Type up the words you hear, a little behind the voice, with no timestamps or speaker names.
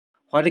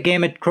What a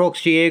game at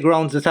Crokes GA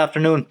grounds this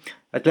afternoon,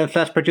 as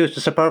Glenflesk produced a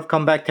superb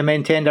comeback to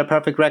maintain their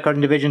perfect record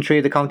in Division 3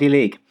 of the County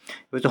League.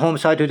 It was the home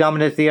side who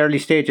dominated the early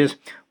stages,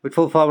 with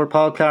full forward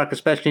Paul Clark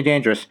especially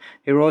dangerous.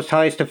 He rose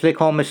highest to flick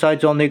home his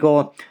side's only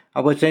goal,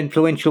 and was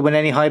influential when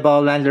any high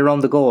ball landed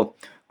around the goal.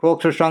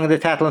 Crokes were strong in the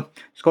tackle,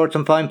 scored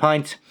some fine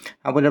points,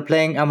 and were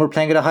playing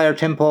at a higher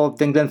tempo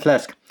than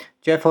Glenflesk.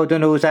 Jeff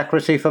O'Donough's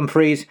accuracy from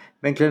frees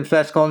meant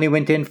Glenflesk only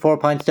went in 4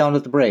 points down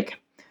at the break.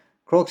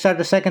 Crokes started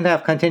the second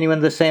half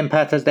continuing the same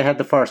path as they had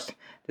the first.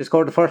 They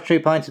scored the first 3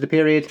 points of the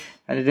period,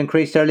 and it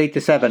increased their lead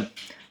to 7.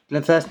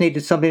 Glenflesk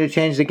needed something to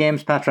change the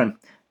game's pattern.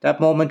 That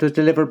moment was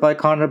delivered by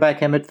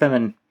cornerback Emmett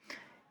Femin.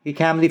 He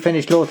calmly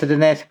finished low to the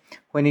net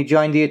when he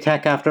joined the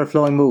attack after a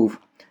flowing move.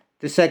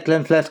 This set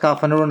Glenflesk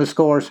off on a run of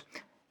scores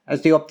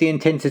as they upped the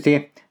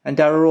intensity, and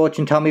Darragh Roach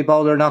and Tommy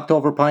Bowler knocked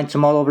over points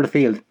from all over the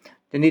field.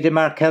 They needed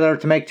Mark Keller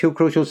to make 2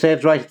 crucial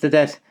saves right at the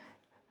death.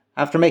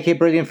 After making a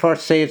brilliant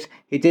first save,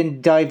 he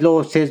didn't dive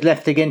low to his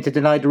left again to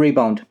deny the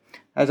rebound.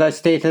 As I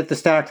stated at the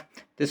start,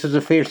 this was a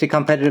fiercely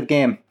competitive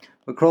game.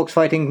 With Crokes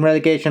fighting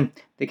relegation,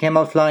 they came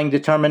out flying,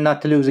 determined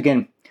not to lose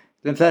again.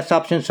 Glenflesk's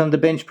options from the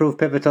bench proved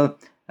pivotal,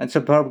 and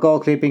superb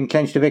goalkeeping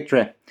clinched the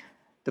victory.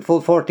 The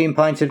full 14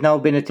 points have now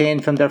been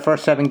attained from their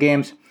first 7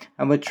 games,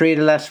 and with 3 of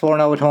the last 4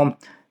 now at home,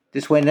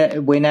 this win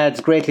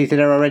adds greatly to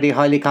their already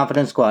highly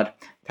confident squad.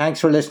 Thanks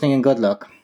for listening and good luck.